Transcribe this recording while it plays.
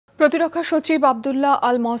প্রতিরক্ষা সচিব আব্দুল্লাহ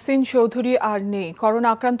আল মহসিন চৌধুরী আর নেই। করোনা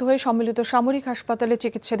আক্রান্ত হয়ে সম্মিলিত সামরিক হাসপাতালে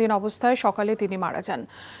চিকিৎসাধীন অবস্থায় সকালে তিনি মারা যান।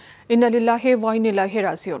 ইন্না লিল্লাহি ওয়া ইন্না ইলাইহি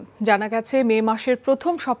রাজিউন। জানা গেছে, মে মাসের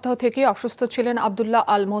প্রথম সপ্তাহ থেকে অসুস্থ ছিলেন আব্দুল্লাহ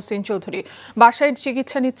আল মহসিন চৌধুরী। বাসায়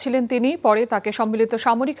চিকিৎসা নিচ্ছিলেন তিনি। পরে তাকে সম্মিলিত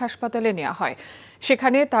সামরিক হাসপাতালে নেওয়া হয়।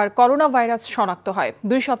 সেখানে তার করোনা ভাইরাস শনাক্ত হয়।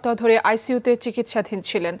 2 সপ্তাহ ধরে আইসিইউতে চিকিৎসাধীন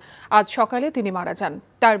ছিলেন। আজ সকালে তিনি মারা যান।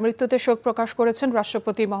 তার মৃত্যুতে শোক প্রকাশ করেছেন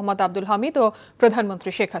রাষ্ট্রপতি মোহাম্মদ আব্দুল হামিদ ও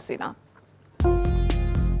প্রধানমন্ত্রী শেখ হাসিনা।